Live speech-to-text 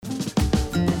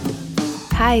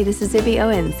Hi, this is Zibby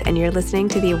Owens, and you're listening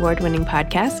to the award-winning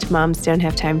podcast, Moms Don't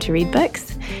Have Time to Read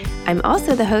Books. I'm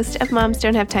also the host of Moms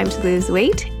Don't Have Time to Lose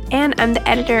Weight, and I'm the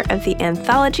editor of the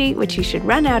anthology, which you should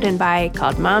run out and buy,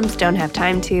 called Moms Don't Have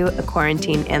Time to, a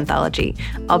quarantine anthology.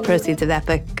 All proceeds of that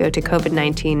book go to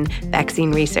COVID-19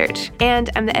 vaccine research. And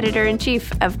I'm the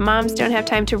editor-in-chief of Moms Don't Have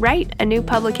Time to Write, a new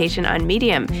publication on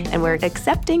Medium, and we're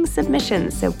accepting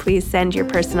submissions, so please send your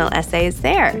personal essays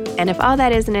there. And if all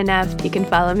that isn't enough, you can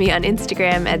follow me on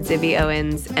Instagram at Zibby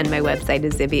Owens, and my website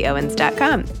is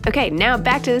zibbyowens.com. Okay, now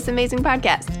back to this amazing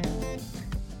podcast.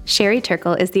 Sherry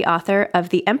Turkle is the author of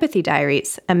The Empathy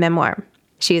Diaries, a memoir.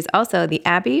 She is also the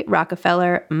Abby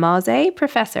Rockefeller Mause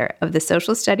Professor of the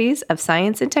Social Studies of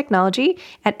Science and Technology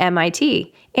at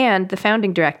MIT and the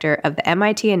founding director of the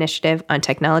MIT Initiative on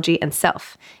Technology and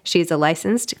Self. She is a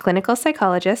licensed clinical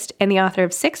psychologist and the author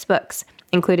of 6 books,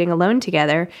 including Alone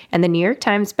Together and the New York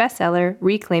Times bestseller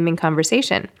Reclaiming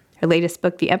Conversation. Her latest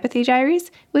book, The Empathy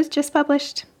Diaries, was just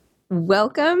published.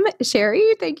 Welcome,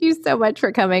 Sherry. Thank you so much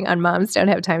for coming on Moms Don't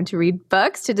Have Time to Read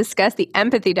Books to discuss The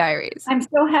Empathy Diaries. I'm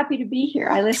so happy to be here.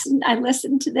 I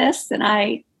listen to this, and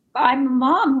I'm a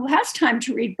mom who has time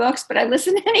to read books, but I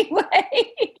listen anyway.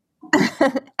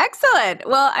 Excellent.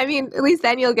 Well, I mean, at least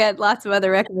then you'll get lots of other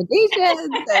recommendations.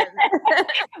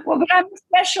 Well, but I'm a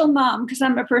special mom because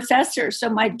I'm a professor, so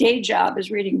my day job is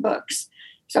reading books.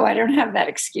 So I don't have that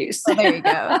excuse. Well, there you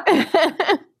go.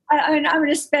 I'm in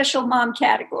a special mom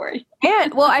category.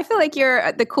 And well, I feel like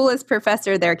you're the coolest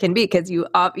professor there can be because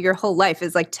your whole life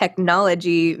is like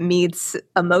technology meets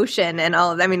emotion and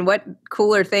all of that. I mean, what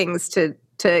cooler things to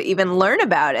even learn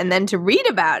about and then to read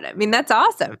about. I mean, that's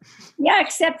awesome. Yeah,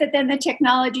 except that then the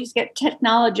technologists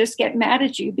get mad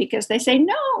at you because they say,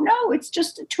 no, it's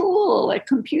just a tool. A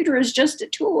computer is just a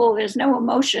tool. There's no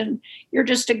emotion. You're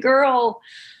just a girl.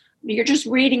 You're just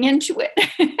reading into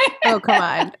it. Oh, come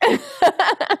on.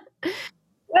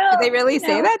 Well, do they really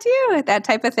say that to you? That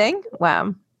type of thing?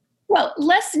 Wow. Well,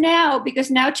 less now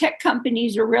because now tech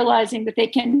companies are realizing that they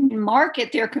can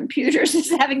market their computers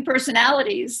as having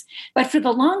personalities. But for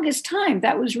the longest time,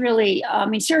 that was really,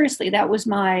 seriously, that was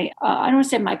my, I don't want to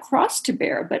say my cross to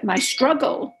bear, but my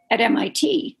struggle at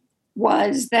MIT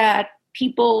was that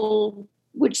people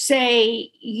would say,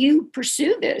 you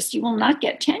pursue this, you will not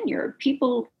get tenure.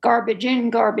 People garbage in,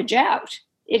 garbage out.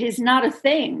 It is not a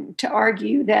thing to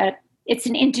argue that it's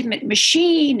an intimate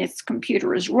machine, its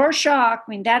computer is Rorschach. I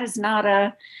mean, that's not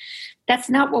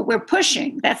what we're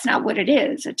pushing. That's not what it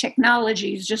is. A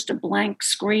technology is just a blank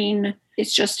screen.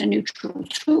 It's just a neutral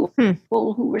tool.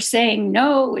 People who were saying,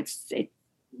 no,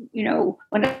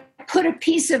 when I put a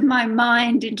piece of my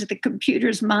mind into the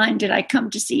computer's mind, did I come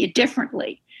to see it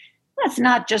differently? That's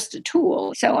not just a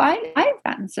tool. So I've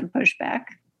gotten some pushback.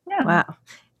 Yeah. Wow.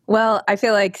 Well, I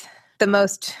feel like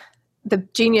the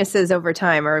geniuses over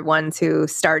time are ones who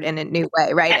start in a new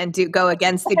way, right? And do go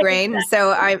against the grain.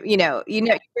 So you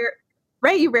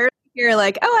rarely hear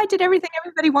like, oh, I did everything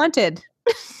everybody wanted.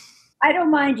 I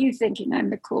don't mind you thinking I'm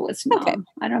the coolest mom. Okay.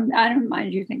 I don't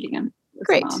mind you thinking I'm the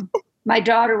great coolest mom. My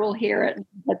daughter will hear it.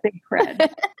 A big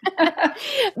cred.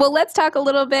 Well, let's talk a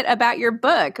little bit about your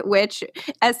book, which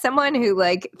as someone who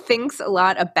thinks a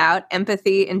lot about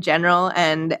empathy in general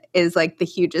and is the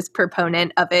hugest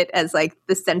proponent of it as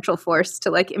the central force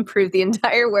to improve the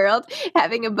entire world,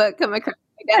 having a book come across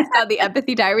my desk called The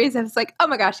Empathy Diaries, I was like, oh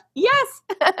my gosh, yes,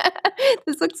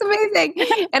 this looks amazing.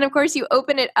 And of course you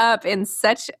open it up in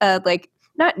such a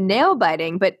not nail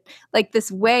biting, but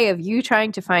this way of you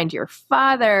trying to find your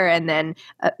father and then,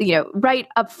 right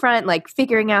up front,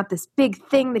 figuring out this big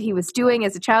thing that he was doing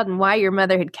as a child and why your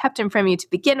mother had kept him from you to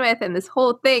begin with. And this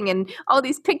whole thing and all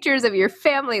these pictures of your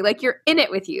family, you're in it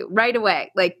with you right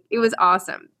away. It was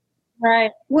awesome.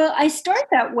 Right. Well, I start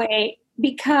that way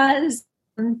because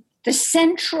the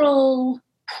central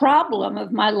problem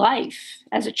of my life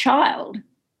as a child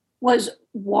was,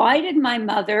 why did my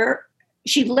mother...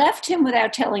 She left him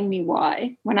without telling me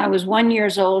why. When I was 1 year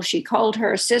old, she called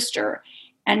her sister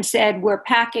and said, we're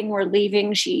packing, we're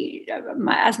leaving.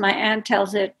 As my aunt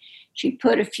tells it, she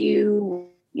put a few,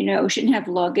 she didn't have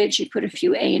luggage. She put a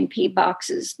few A&P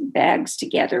bags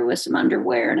together with some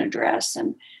underwear and a dress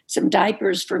and some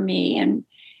diapers for me. And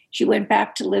she went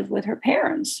back to live with her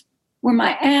parents, where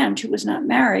my aunt, who was not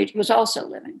married, was also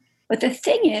living. But the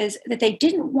thing is that they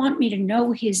didn't want me to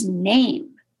know his name.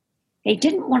 They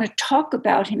didn't want to talk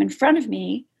about him in front of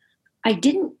me. I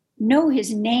didn't know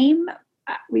his name.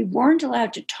 We weren't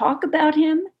allowed to talk about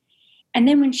him. And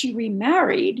then when she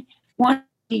remarried, wanted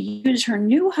to use her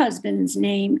new husband's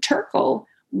name, Turkle,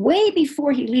 way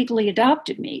before he legally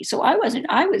adopted me. So I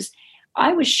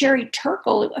was Sherry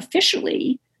Turkle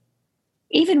officially,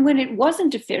 even when it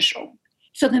wasn't official.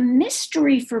 So the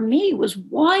mystery for me was,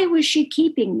 why was she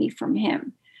keeping me from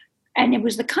him? And it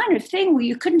was the kind of thing where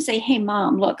you couldn't say, hey,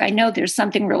 Mom, look, I know there's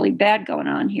something really bad going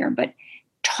on here, but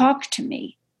talk to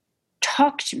me.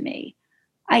 Talk to me.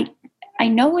 I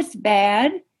know it's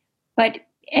bad, but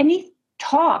any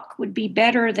talk would be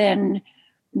better than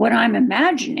what I'm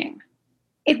imagining.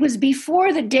 It was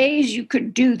before the days you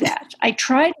could do that. I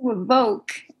tried to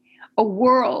evoke a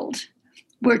world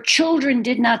where children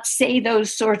did not say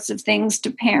those sorts of things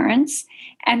to parents,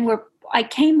 and where I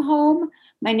came home,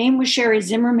 my name was Sherry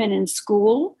Zimmerman in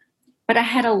school, but I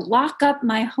had to lock up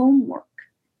my homework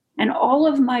and all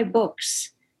of my books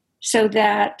so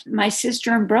that my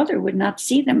sister and brother would not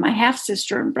see them, my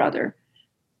half-sister and brother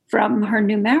from her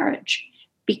new marriage,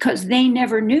 because they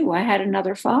never knew I had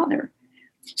another father.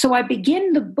 So I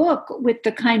begin the book with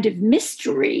the kind of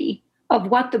mystery of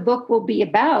what the book will be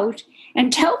about,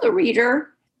 and tell the reader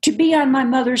to be on my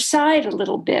mother's side a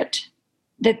little bit,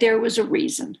 that there was a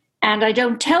reason. And I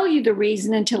don't tell you the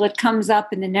reason until it comes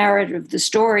up in the narrative of the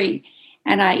story.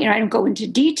 And I don't go into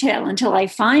detail until I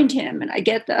find him and I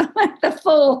get the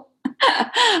full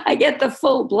I get the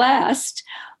full blast.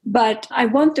 But I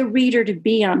want the reader to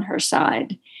be on her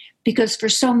side, because for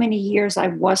so many years I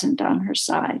wasn't on her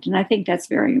side. And I think that's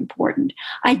very important.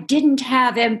 I didn't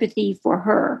have empathy for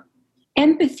her.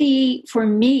 Empathy for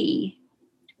me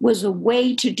was a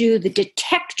way to do the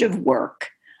detective work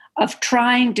of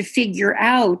trying to figure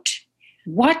out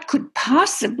what could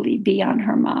possibly be on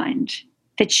her mind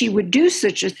that she would do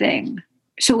such a thing.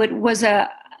 So it was a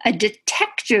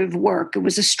detective work. It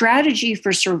was a strategy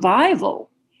for survival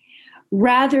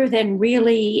rather than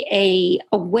really a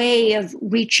way of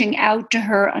reaching out to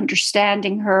her,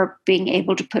 understanding her, being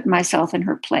able to put myself in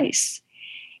her place.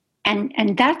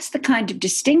 And that's the kind of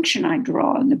distinction I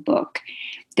draw in the book,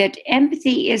 that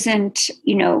empathy isn't,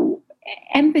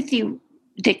 empathy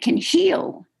that can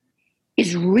heal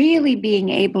is really being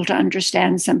able to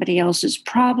understand somebody else's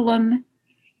problem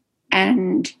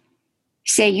and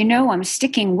say, I'm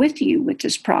sticking with you with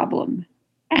this problem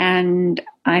and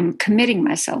I'm committing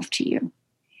myself to you.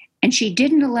 And she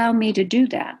didn't allow me to do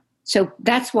that. So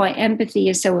that's why empathy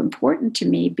is so important to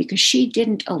me, because she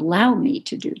didn't allow me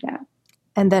to do that.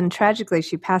 And then tragically,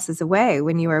 she passes away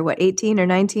when you were, 18 or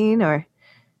 19 or?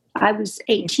 I was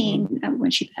 18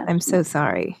 when she passed. I'm so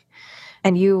sorry.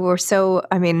 And you were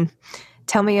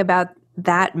tell me about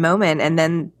that moment. And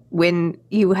then when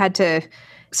you had to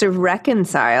sort of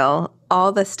reconcile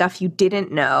all the stuff you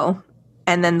didn't know,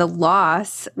 and then the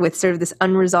loss with sort of this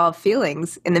unresolved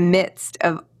feelings in the midst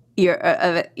of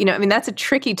that's a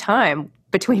tricky time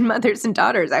between mothers and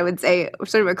daughters, I would say,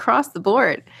 sort of across the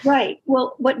board. Right.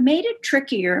 Well, what made it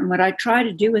trickier, and what I try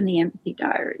to do in the Empathy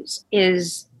Diaries,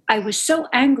 is I was so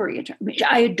angry at her.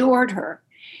 I adored her.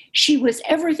 She was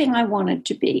everything I wanted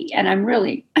to be. And I'm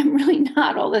really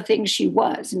not all the things she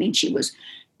was. She was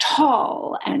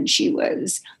tall, and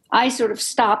I sort of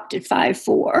stopped at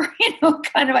 5'4",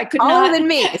 I could not. Taller than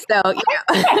me. So,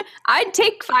 I'd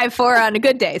take 5'4" on a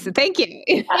good day. So thank you.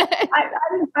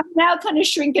 I'm now kind of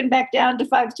shrinking back down to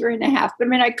 5'3.5".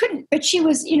 But I couldn't. But she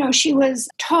was, she was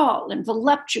tall and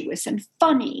voluptuous and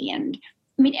funny. And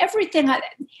everything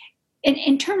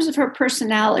in terms of her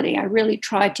personality, I really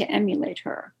tried to emulate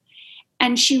her.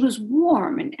 And she was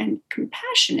warm and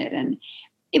compassionate. And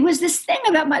it was this thing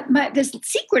about this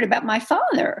secret about my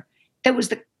father that was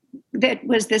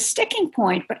the sticking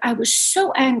point. But I was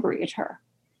so angry at her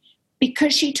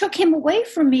because she took him away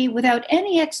from me without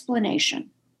any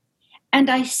explanation. And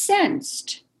I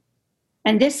sensed,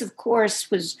 and this, of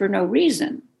course, was for no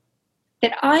reason,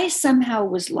 that I somehow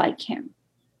was like him,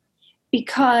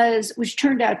 which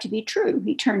turned out to be true.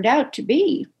 He turned out to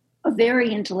be a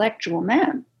very intellectual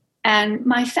man. And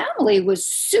my family was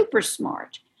super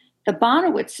smart. The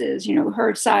Bonowitzes,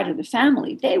 her side of the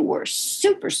family, they were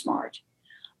super smart.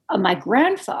 My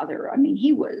grandfather,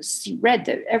 he read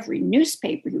every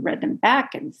newspaper. He read them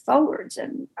back and forwards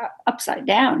and upside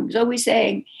down. He was always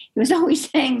saying,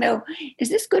 though, is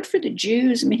this good for the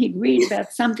Jews? He'd read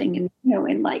about something in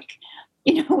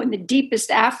the deepest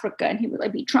Africa, and he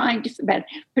would be trying to, about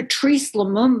Patrice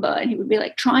Lumumba, and he would be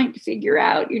trying to figure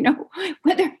out,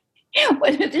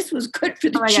 whether this was good for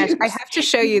the Jews. Gosh, I have to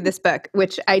show you this book,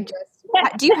 which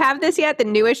do you have this yet? The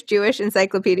Newish Jewish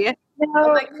Encyclopedia?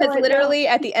 No, because literally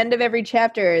at the end of every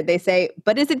chapter, they say,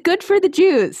 but is it good for the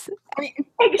Jews?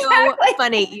 Exactly. So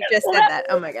funny. You just said that.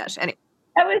 Oh my gosh. Anyway.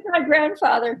 That was my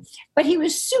grandfather, but he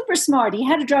was super smart. He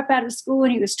had to drop out of school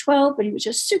when he was 12, but he was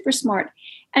just super smart.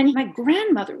 And my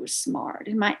grandmother was smart,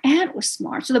 and my aunt was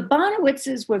smart. So the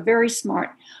Bonowitzes were very smart.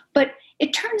 But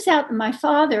it turns out that my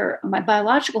father, my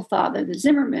biological father, the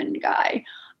Zimmerman guy,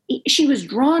 she was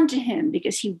drawn to him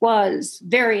because he was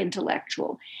very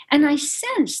intellectual. And I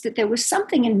sensed that there was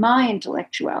something in my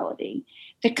intellectuality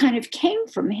that kind of came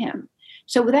from him.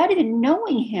 So without even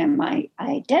knowing him, I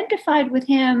identified with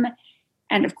him.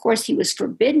 And of course, he was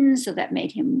forbidden, so that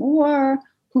made him more.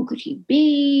 Who could he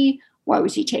be? Why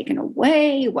was he taken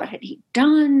away? What had he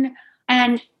done?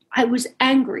 And I was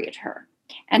angry at her.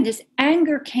 And this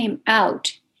anger came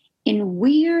out in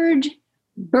weird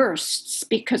bursts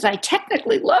because I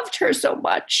technically loved her so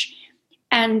much.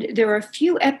 And there are a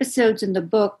few episodes in the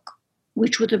book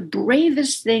which were the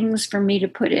bravest things for me to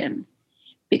put in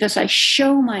because I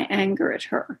show my anger at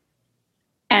her.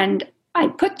 And I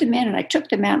put them in and I took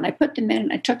them out and I put them in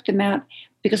and I took them out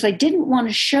because I didn't want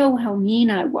to show how mean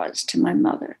I was to my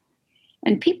mother.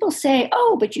 And people say,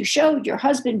 oh, but you showed your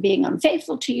husband being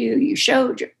unfaithful to you. You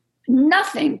showed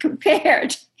nothing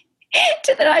compared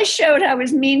to that I showed I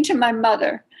was mean to my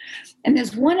mother. And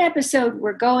there's one episode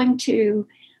we're going to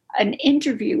an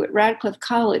interview at Radcliffe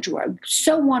College where I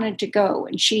so wanted to go.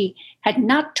 And she had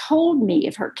not told me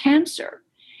of her cancer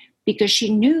because she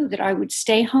knew that I would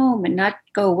stay home and not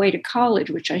go away to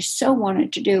college, which I so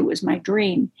wanted to do. It was my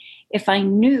dream. If I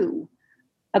knew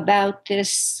about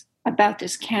this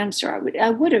cancer, I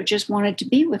would have just wanted to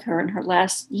be with her in her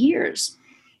last years.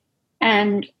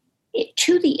 And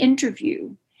to the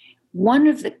interview, one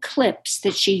of the clips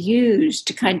that she used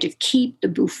to kind of keep the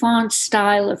bouffant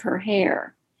style of her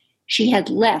hair, she had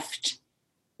left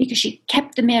because she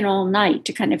kept them in all night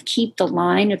to kind of keep the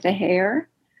line of the hair.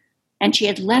 And she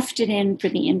had left it in for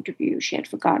the interview. She had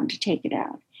forgotten to take it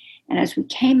out. And as we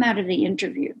came out of the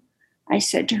interview, I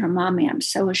said to her, Mommy, I'm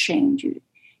so ashamed you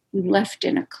left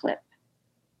in a clip.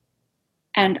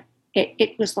 And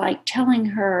it was like telling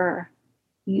her,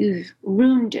 you've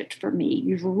ruined it for me.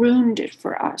 You've ruined it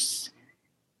for us.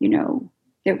 You know,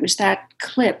 there was that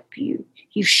clip. You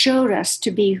showed us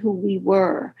to be who we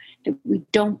were, that we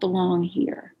don't belong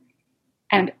here.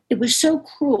 And it was so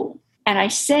cruel. And I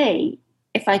say,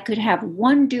 if I could have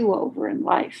one do-over in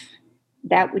life,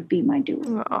 that would be my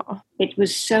do-over. Oh. It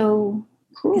was so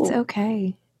cruel. It's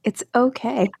okay. It's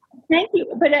okay. Thank you.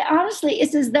 But honestly,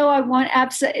 it's as though I want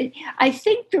absolutely. I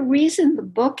think the reason the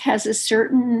book has a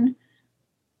certain,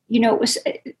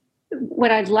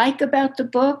 what I like about the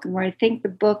book and where I think the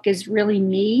book is really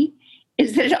me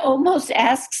is that it almost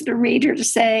asks the reader to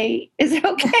say, is it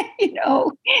okay?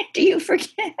 Do you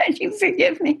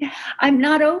forgive me? I'm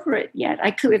not over it yet. I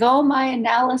could, with all my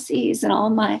analyses and all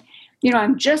my,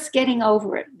 I'm just getting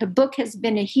over it. The book has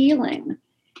been a healing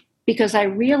because I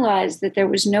realized that there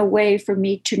was no way for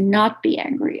me to not be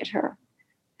angry at her,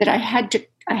 that I had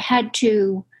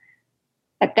to,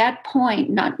 at that point,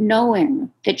 not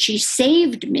knowing that she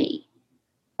saved me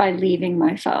by leaving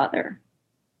my father,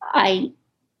 I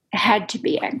had to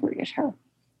be angry at her.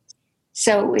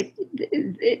 So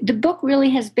the book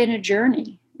really has been a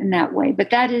journey in that way. But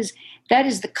that is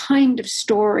the kind of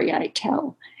story I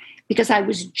tell, because I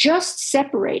was just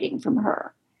separating from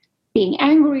her, being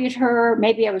angry at her.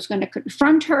 Maybe I was going to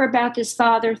confront her about this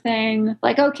father thing.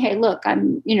 Like, okay, look,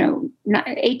 I'm,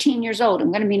 18 years old.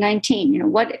 I'm going to be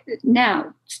 19. What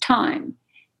now? It's time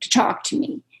to talk to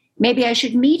me. Maybe I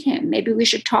should meet him. Maybe we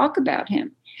should talk about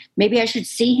him. Maybe I should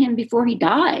see him before he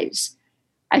dies.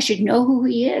 I should know who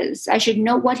he is. I should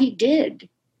know what he did.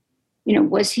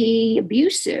 Was he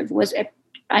abusive?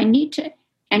 I need to,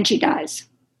 and she dies.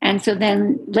 And so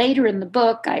then later in the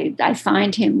book, I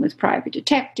find him with private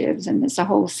detectives, and there's a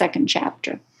whole second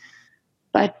chapter.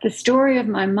 But the story of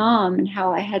my mom and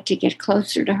how I had to get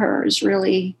closer to her is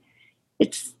really,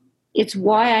 it's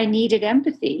why I needed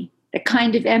empathy, the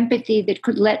kind of empathy that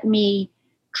could let me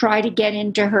try to get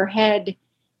into her head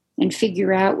and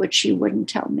figure out what she wouldn't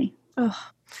tell me. Oh,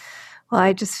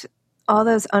 well, all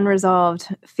those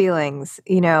unresolved feelings,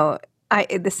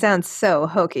 this sounds so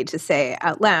hokey to say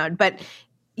out loud, but,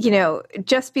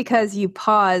 just because you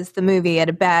pause the movie at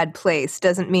a bad place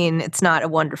doesn't mean it's not a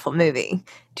wonderful movie.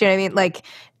 Do you know what I mean? Like,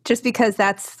 just because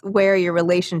that's where your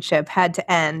relationship had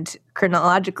to end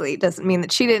chronologically doesn't mean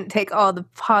that she didn't take all the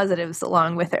positives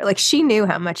along with her. Like, she knew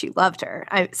how much you loved her.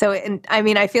 I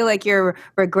feel like your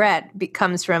regret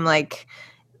comes from, like,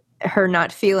 her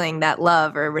not feeling that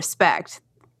love or respect,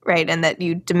 right? And that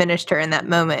you diminished her in that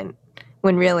moment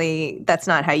when really that's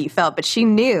not how you felt. But she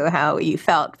knew how you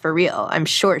felt for real. I'm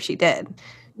sure she did.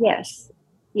 Yes.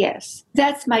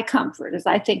 That's my comfort, is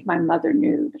I think my mother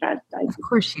knew that I of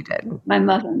course she did. My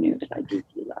mother knew that I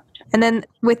deeply loved her. And then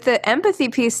with the empathy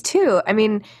piece too, I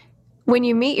mean, when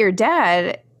you meet your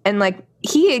dad and, like,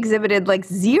 he exhibited like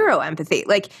zero empathy.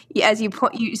 Like, as you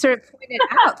sort of pointed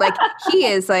out, like he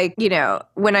is like,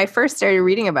 when I first started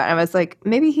reading about him, I was like,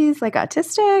 maybe he's like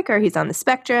autistic or he's on the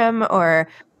spectrum or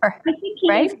I think he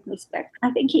right? is on the spectrum.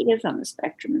 I think he is on the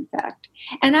spectrum, in fact.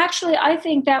 And actually, I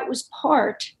think that was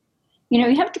part,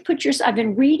 you have to put I've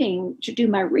been reading to do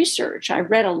my research. I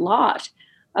read a lot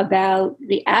about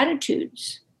the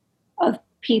attitudes of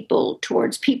people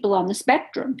towards people on the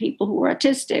spectrum, people who were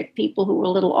autistic, people who were a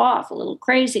little off, a little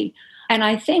crazy. And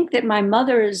I think that my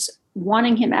mother's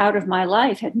wanting him out of my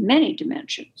life had many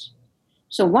dimensions.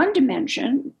 So one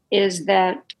dimension is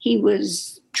that he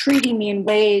was treating me in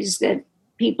ways that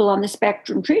people on the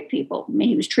spectrum treat people. I mean,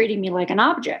 he was treating me like an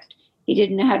object. He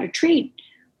didn't know how to treat,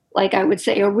 like I would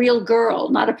say, a real girl,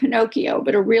 not a Pinocchio,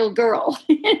 but a real girl.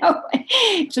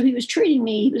 So he was treating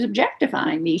me, he was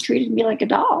objectifying me, he treated me like a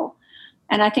doll.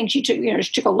 And I think she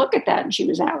took a look at that and she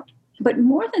was out. But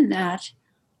more than that,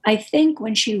 I think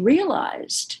when she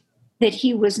realized that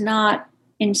he was not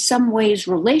in some ways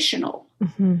relational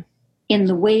in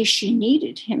the way she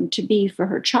needed him to be for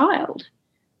her child,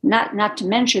 not to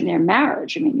mention their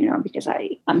marriage. I mean, because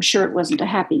I'm sure it wasn't a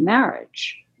happy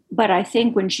marriage. But I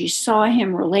think when she saw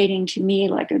him relating to me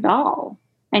like a doll,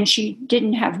 and she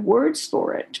didn't have words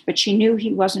for it, but she knew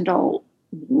he wasn't all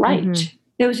right,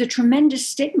 there was a tremendous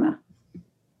stigma.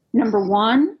 Number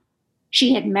one,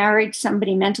 she had married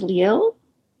somebody mentally ill.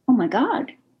 Oh my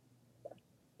God.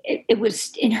 It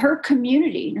was in her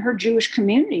community, in her Jewish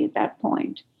community at that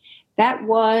point. That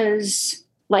was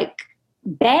like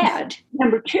bad.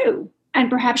 Number two, and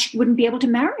perhaps she wouldn't be able to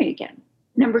marry again.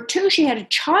 Number two, she had a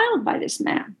child by this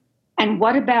man. And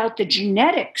what about the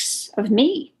genetics of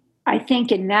me? I think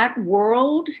in that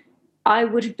world, I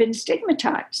would have been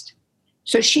stigmatized.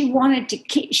 So she wanted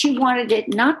it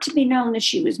not to be known that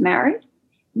she was married,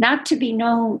 not to be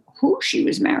known who she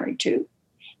was married to,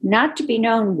 not to be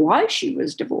known why she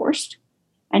was divorced,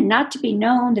 and not to be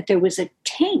known that there was a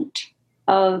taint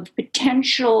of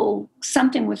potential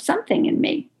something with something in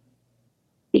me,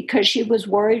 because she was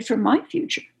worried for my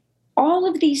future. All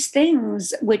of these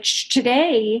things, which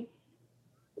today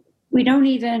we don't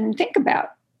even think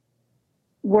about,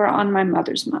 were on my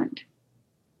mother's mind.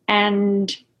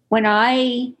 And when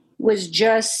I was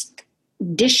just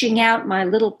dishing out my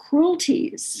little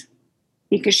cruelties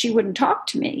because she wouldn't talk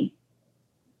to me,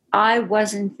 I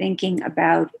wasn't thinking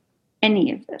about any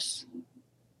of this.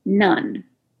 None.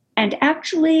 And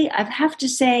actually, I have to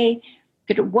say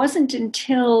that it wasn't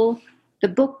until the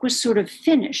book was sort of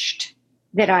finished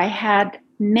that I had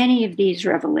many of these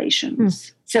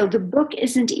revelations. So the book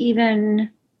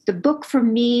for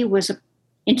me was,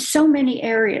 in so many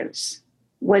areas,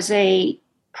 was a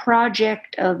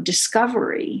project of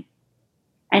discovery.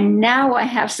 And now I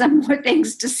have some more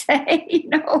things to say,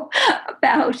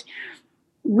 about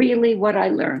really what I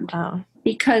learned. Wow.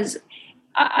 Because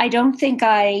I don't think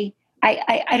I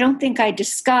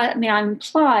discussed, I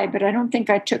imply, but I don't think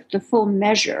I took the full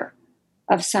measure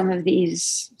of some of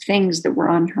these things that were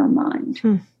on her mind.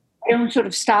 I don't sort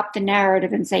of stop the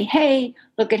narrative and say, hey,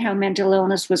 look at how mental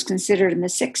illness was considered in the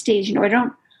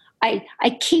 60s.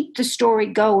 I keep the story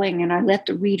going and I let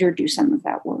the reader do some of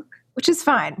that work. Which is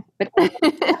fine. But that's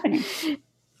what's happening.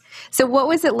 So what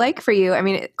was it like for you?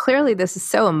 Clearly this is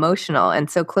so emotional and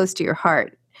so close to your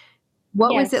heart.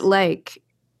 What was it like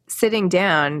sitting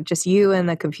down, just you and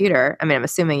the computer? I'm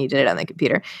assuming you did it on the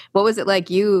computer. What was it like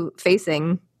you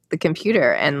facing the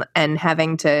computer and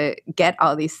having to get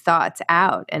all these thoughts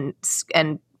out and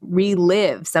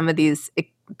relive some of these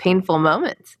painful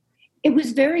moments? It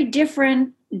was very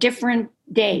different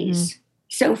days.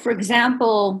 So, for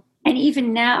example, and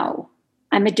even now,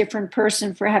 I'm a different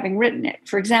person for having written it.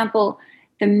 For example,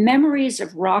 the memories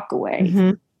of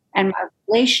Rockaway and my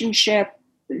relationship,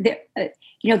 the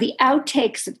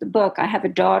outtakes of the book. I have a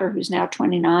daughter who's now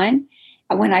 29.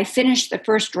 When I finished the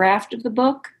first draft of the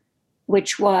book,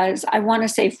 which was, I want to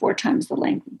say, 4 times the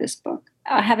length of this book.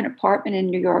 I have an apartment in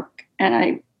New York, and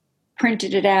I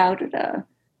printed it out at a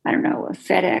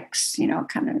FedEx,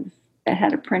 that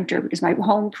had a printer, because my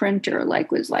home printer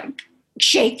was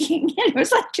shaking. It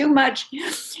was too much.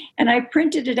 And I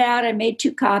printed it out. I made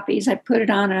 2 copies. I put it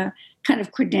on a kind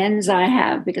of credenza I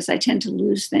have, because I tend to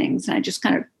lose things. And I just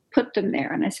kind of put them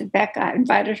there. And I said, Becca, I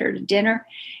invited her to dinner.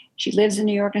 She lives in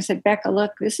New York. I said, Becca,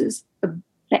 look, this is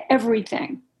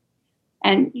everything.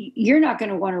 And you're not going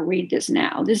to want to read this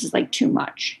now. This is too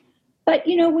much. But,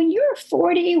 when you're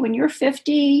 40, when you're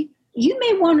 50, you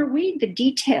may want to read the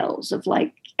details of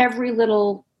every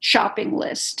little shopping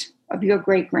list of your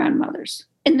great-grandmothers.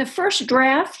 In the first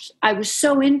draft, I was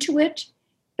so into it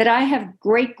that I have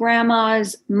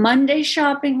great-grandma's Monday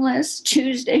shopping list,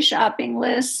 Tuesday shopping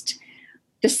list,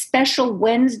 the special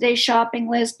Wednesday shopping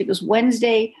list, because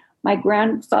Wednesday, my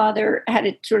grandfather had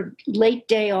a sort of late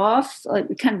day off.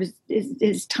 Kind of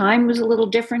his time was a little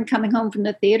different coming home from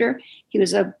the theater. He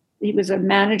was a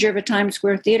manager of a Times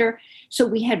Square theater. So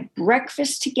we had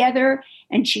breakfast together,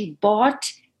 and she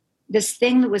bought this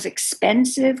thing that was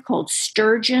expensive called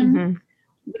sturgeon,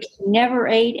 which he never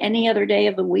ate any other day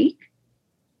of the week.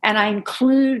 And I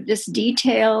include this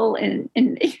detail in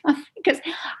because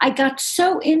I got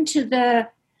so into the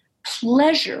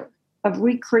pleasure of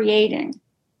recreating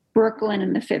Brooklyn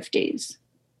in the 50s.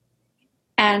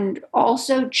 And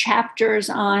also chapters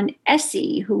on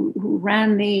Essie, who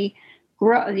ran the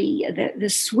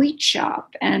sweet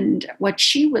shop, and what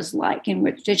she was like, and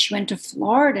that she went to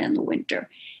Florida in the winter,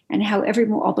 and how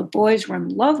all the boys were in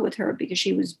love with her because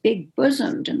she was big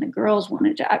bosomed, and the girls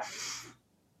wanted to.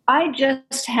 I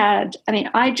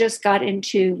just got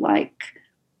into like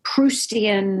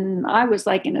Proustian. I was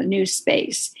like in a new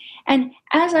space, and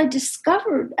as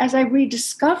I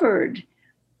rediscovered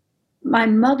my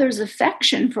mother's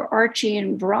affection for Archie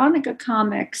and Veronica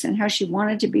comics, and how she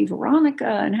wanted to be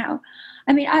Veronica,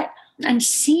 and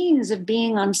scenes of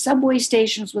being on subway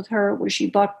stations with her where she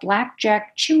bought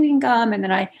blackjack chewing gum, and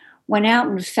then I went out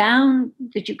and found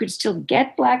that you could still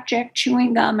get blackjack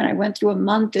chewing gum, and I went through a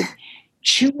month of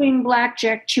chewing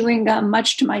blackjack chewing gum,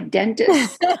 much to my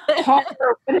dentist's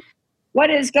horror.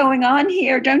 What is going on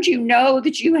here? Don't you know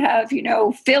that you have,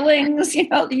 fillings,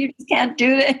 that you just can't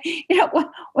do that?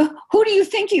 Well, who do you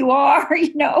think you are?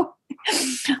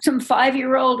 Some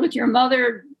 5-year-old with your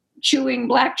mother chewing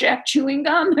blackjack chewing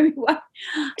gum. What?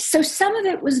 So some of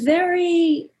it was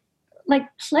very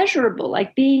pleasurable,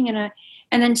 like being and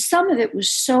then some of it was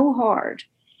so hard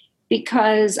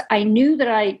because I knew that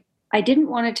I didn't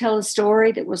want to tell a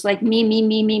story that was like me.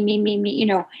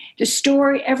 The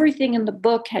story, everything in the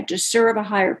book had to serve a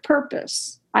higher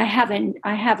purpose. I have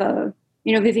a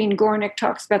Vivian Gornick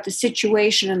talks about the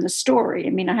situation and the story.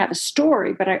 I have a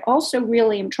story, but I also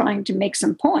really am trying to make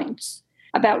some points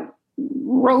about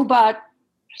robot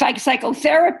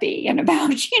psychotherapy and about,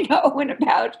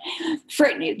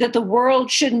 that the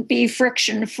world shouldn't be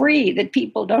friction free, that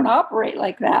people don't operate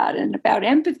like that, and about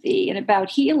empathy and about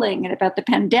healing and about the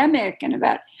pandemic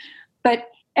but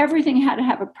everything had to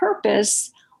have a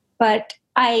purpose. But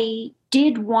I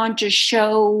did want to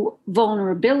show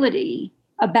vulnerability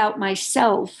about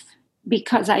myself,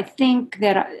 because I think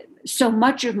that so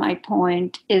much of my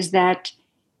point is that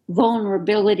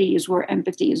vulnerability is where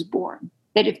empathy is born.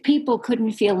 That if people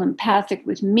couldn't feel empathic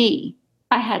with me,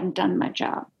 I hadn't done my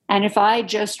job. And if I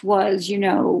just was,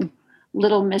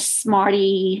 little Miss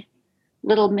Smarty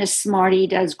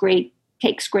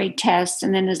takes great tests,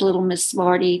 and then as little Miss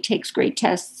Smarty takes great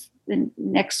tests in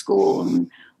next school,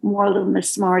 and more little Miss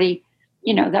Smarty,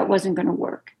 that wasn't going to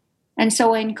work. And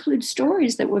so I include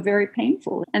stories that were very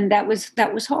painful, and that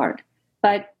was hard.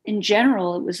 But in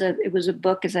general, it was a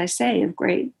book, as I say, of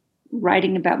great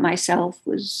writing about myself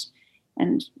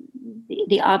and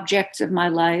the objects of my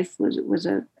life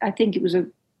I think it was a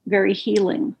very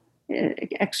healing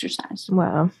exercise.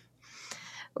 Wow.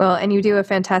 Well, and you do a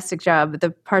fantastic job. The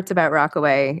parts about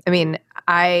Rockaway,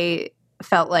 I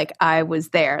felt like I was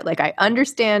there. Like, I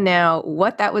understand now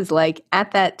what that was like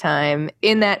at that time,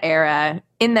 in that era,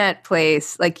 in that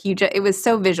place. It was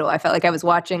so visual. I felt like I was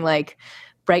watching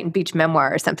Brighton Beach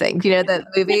Memoir or something, that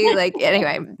movie,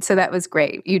 anyway, so that was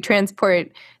great. You transport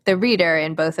the reader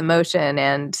in both emotion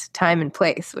and time and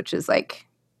place, which is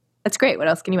that's great. What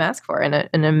else can you ask for in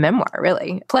a memoir,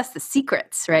 really? Plus the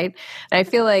secrets, right? And I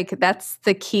feel like that's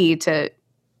the key to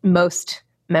most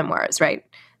memoirs, right?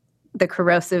 The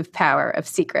corrosive power of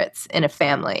secrets in a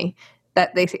family.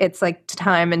 It's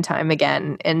time and time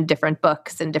again in different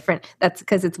books and that's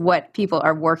because it's what people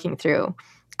are working through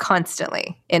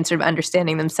constantly in sort of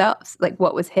understanding themselves, like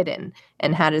what was hidden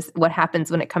and what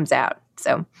happens when it comes out.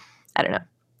 So I don't know,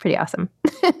 pretty awesome.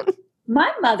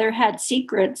 My mother had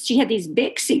secrets. She had these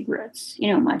big secrets.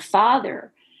 My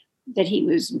father, that he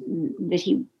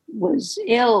was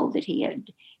ill, that he had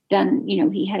done,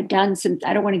 he had done some,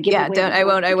 I don't want to give away.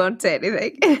 I won't say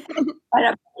anything.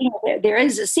 But there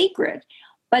is a secret,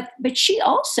 but she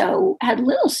also had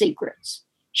little secrets.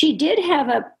 She did have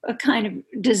a kind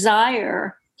of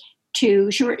desire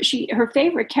her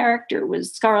favorite character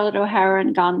was Scarlett O'Hara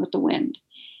in Gone with the Wind.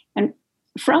 And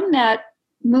from that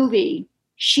movie,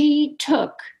 she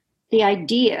took the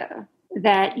idea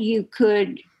that you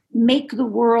could make the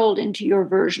world into your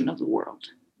version of the world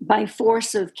by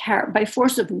force of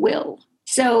will.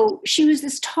 So she was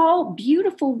this tall,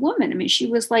 beautiful woman. She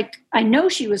was I know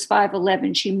she was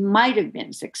 5'11". She might have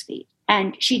been 6 feet.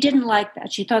 And she didn't like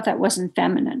that. She thought that wasn't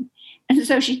feminine. And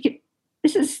so she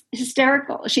this is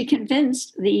hysterical. She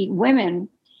convinced the women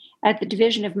at the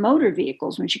Division of Motor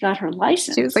Vehicles when she got her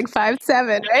license. She was like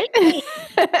 5'7",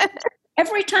 right?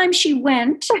 Every time she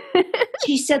went,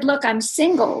 she said, look, I'm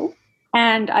single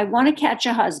and I want to catch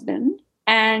a husband.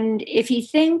 And if he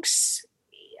thinks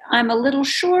I'm a little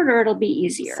shorter, it'll be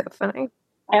easier. So funny.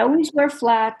 I always wear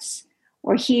flats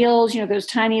or heels, those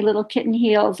tiny little kitten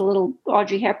heels, the little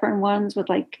Audrey Hepburn ones with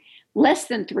like less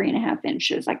than 3.5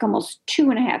 inches, like almost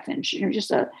 2.5 inches,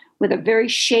 just with a very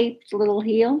shaped little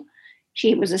heel.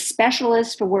 She was a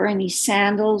specialist for wearing these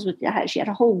sandals. She had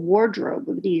a whole wardrobe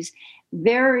of these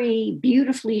very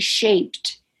beautifully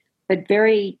shaped, but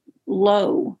very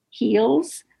low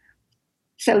heels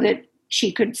so that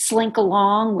she could slink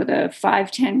along with a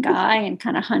 5'10" guy and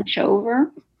kind of hunch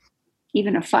over,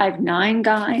 even a 5'9"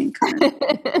 guy.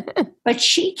 But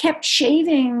she kept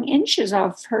shaving inches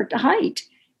off her height.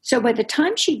 So by the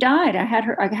time she died, I had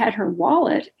her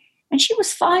wallet, and she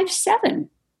was 5'7",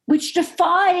 which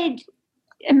defied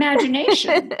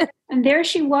imagination. And there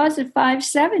she was at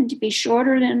 5'7", to be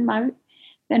shorter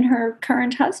than her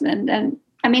current husband. And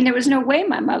I mean, there was no way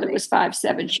my mother was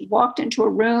 5'7". She walked into a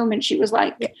room and she was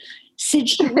like Sid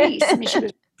Charisse. I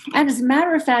mean, and as a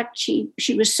matter of fact, she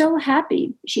was so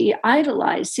happy. She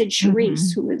idolized Sid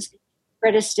Charisse, who was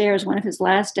Fred Astaire's one of his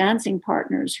last dancing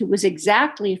partners, who was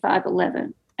exactly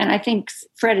 5'11". And I think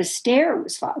Fred Astaire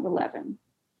was 5'11".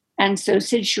 And so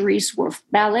Sid Charisse wore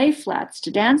ballet flats to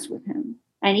dance with him.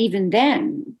 And even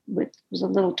then, was a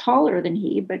little taller than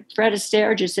he, but Fred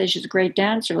Astaire just said, she's a great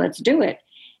dancer, let's do it.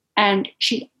 And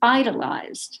she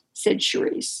idolized Sid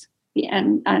Charisse.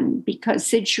 And because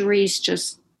Sid Charisse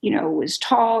just, was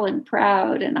tall and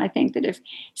proud. And I think that if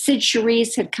Sid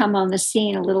Charisse had come on the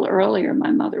scene a little earlier,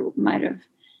 my mother might have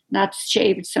not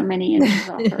shaved so many inches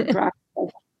off her drop.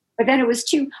 But then it was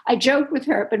I joked with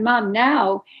her, but Mom,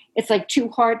 now it's like too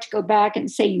hard to go back and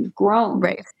say you've grown.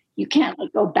 Right. You can't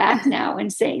go back now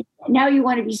and say, now you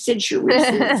want to be Sid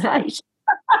Charisse's height.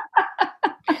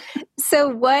 So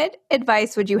what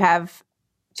advice would you have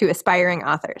to aspiring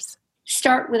authors?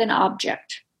 Start with an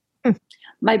object.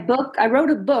 My book, I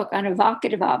wrote a book on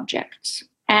evocative objects.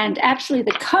 And actually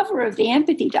the cover of the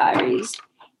Empathy Diaries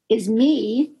is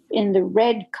me in the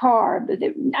red car.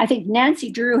 I think Nancy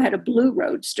Drew had a blue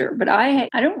Roadster, but I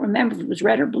don't remember if it was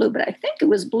red or blue, but I think it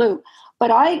was blue.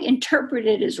 But I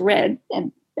interpreted it as red,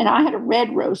 and I had a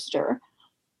red Roadster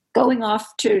going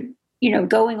off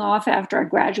after I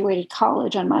graduated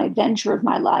college on my adventure of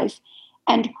my life.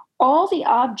 And all the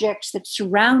objects that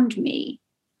surround me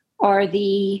are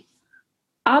the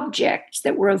objects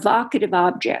that were evocative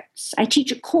objects. I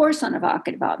teach a course on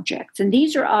evocative objects, and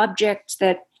these are objects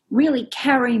that really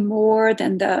carry more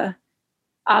than the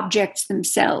objects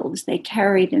themselves. They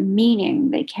carry the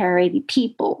meaning, they carry the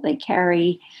people, they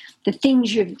carry the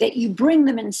things that you bring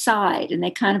them inside, and they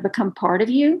kind of become part of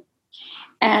you.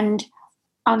 And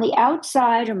on the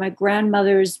outside are my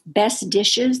grandmother's best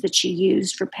dishes that she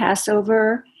used for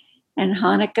Passover and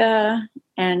Hanukkah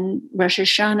and Rosh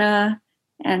Hashanah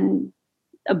and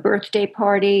a birthday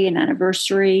party, an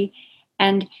anniversary.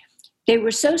 And they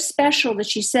were so special that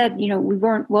she said, we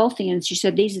weren't wealthy. And she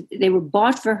said they were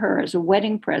bought for her as a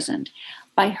wedding present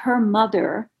by her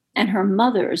mother and her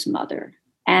mother's mother.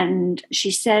 And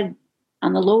she said,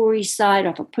 on the Lower East Side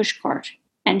off a pushcart.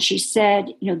 And she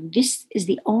said, this is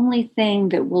the only thing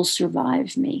that will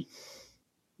survive me.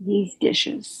 These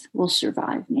dishes will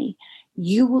survive me.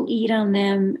 You will eat on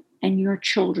them and your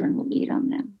children will eat on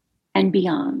them and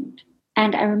beyond.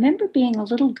 And I remember being a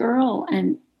little girl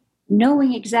and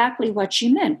knowing exactly what she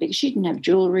meant, because she didn't have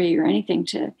jewelry or anything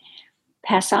to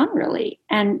pass on, really.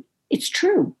 And it's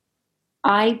true.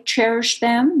 I cherish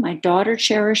them. My daughter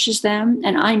cherishes them.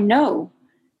 And I know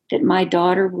that my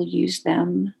daughter will use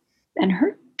them and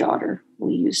her daughter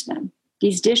will use them.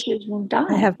 These dishes will die.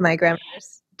 I have my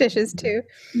grandmother's dishes too.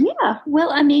 Yeah. Well,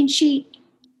 I mean, she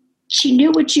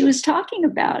knew what she was talking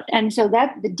about. And so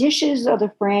the dishes are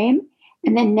the frame.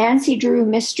 And then Nancy Drew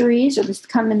Mysteries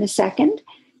come in the second,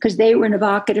 because they were an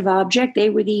evocative object. They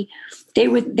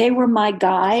were my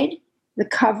guide, the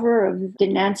cover of the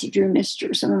Nancy Drew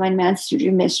Mysteries, some of my Nancy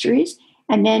Drew Mysteries.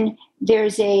 And then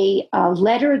there's a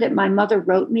letter that my mother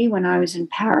wrote me when I was in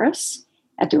Paris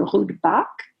at the Rue de Bac.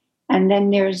 And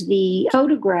then there's the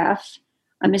photograph,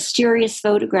 a mysterious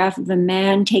photograph of a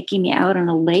man taking me out on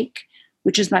a lake,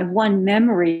 which is my one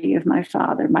memory of my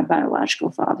father, my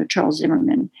biological father, Charles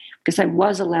Zimmerman, because I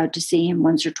was allowed to see him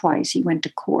once or twice. He went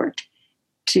to court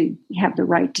to have the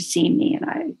right to see me,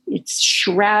 and it's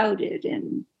shrouded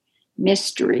in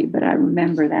mystery, but I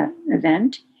remember that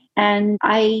event. And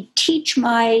I teach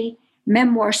my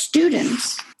memoir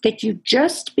students that you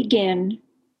just begin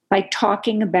by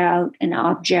talking about an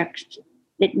object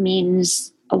that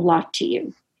means a lot to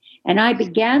you. And I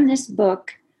began this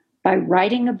book by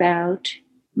writing about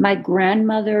my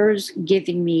grandmother's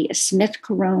giving me a Smith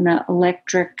Corona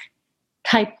electric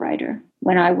typewriter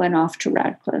when I went off to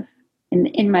Radcliffe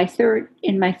in my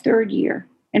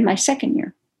second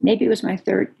year. Maybe it was my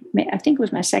third, I think it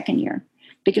was my second year.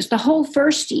 Because the whole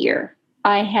first year,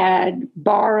 I had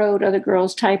borrowed other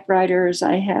girls' typewriters.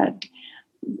 The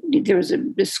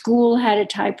school had a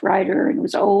typewriter, and it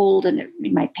was old, and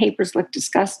my papers looked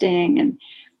disgusting.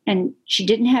 And she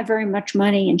didn't have very much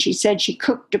money, and she said she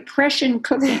cooked depression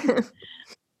cooking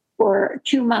for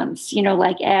 2 months,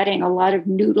 like adding a lot of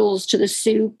noodles to the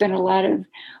soup and a lot of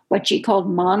what she called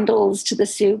mandals to the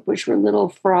soup, which were little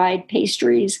fried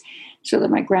pastries, so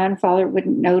that my grandfather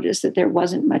wouldn't notice that there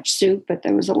wasn't much soup, but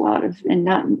there was a lot of, and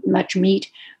not much meat,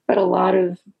 but a lot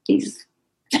of this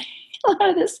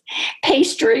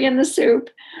pastry in the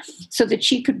soup, so that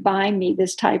she could buy me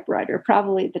this typewriter.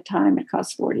 Probably at the time it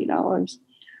cost $40,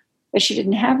 but she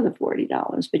didn't have the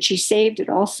 $40, but she saved it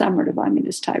all summer to buy me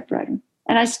this typewriter.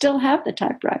 And I still have the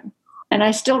typewriter, and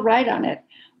I still write on it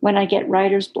when I get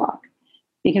writer's block,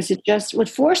 because it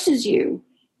forces you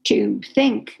to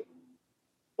think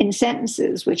in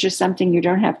sentences, which is something you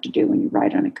don't have to do when you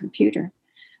write on a computer.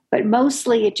 But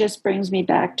mostly it just brings me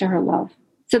back to her love.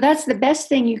 So that's the best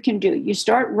thing you can do. You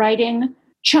start writing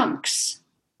chunks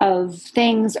of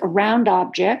things around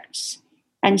objects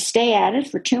and stay at it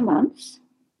for 2 months,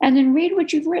 and then read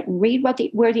what you've written. Read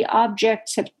where the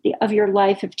objects of your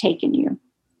life have taken you.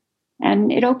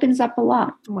 And it opens up a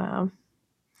lot. Wow.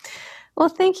 Well,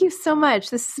 thank you so much.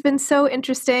 This has been so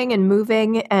interesting and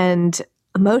moving and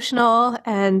emotional,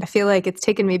 and I feel like it's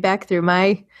taken me back through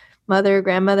my mother,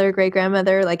 grandmother,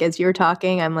 great-grandmother. Like, as you're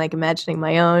talking, I'm like imagining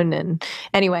my own. And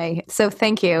anyway, so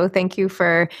thank you. Thank you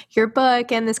for your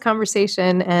book and this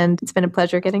conversation, and it's been a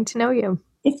pleasure getting to know you.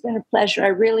 It's been a pleasure. I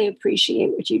really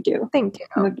appreciate what you do. Thank you.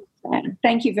 I'm a big fan.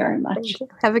 Thank you very much.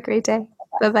 Have a great day.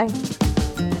 Bye-bye.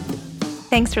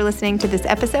 Thanks for listening to this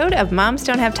episode of Moms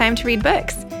Don't Have Time to Read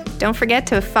Books. Don't forget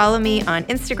to follow me on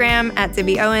Instagram at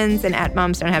Zibby Owens and at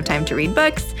Moms Don't Have Time to Read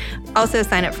Books. Also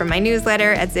sign up for my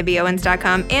newsletter at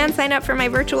zibbyowens.com and sign up for my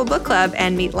virtual book club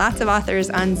and meet lots of authors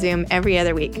on Zoom every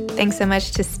other week. Thanks so much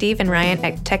to Steve and Ryan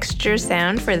at Texture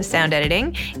Sound for the sound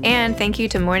editing. And thank you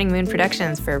to Morning Moon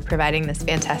Productions for providing this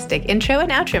fantastic intro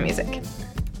and outro music.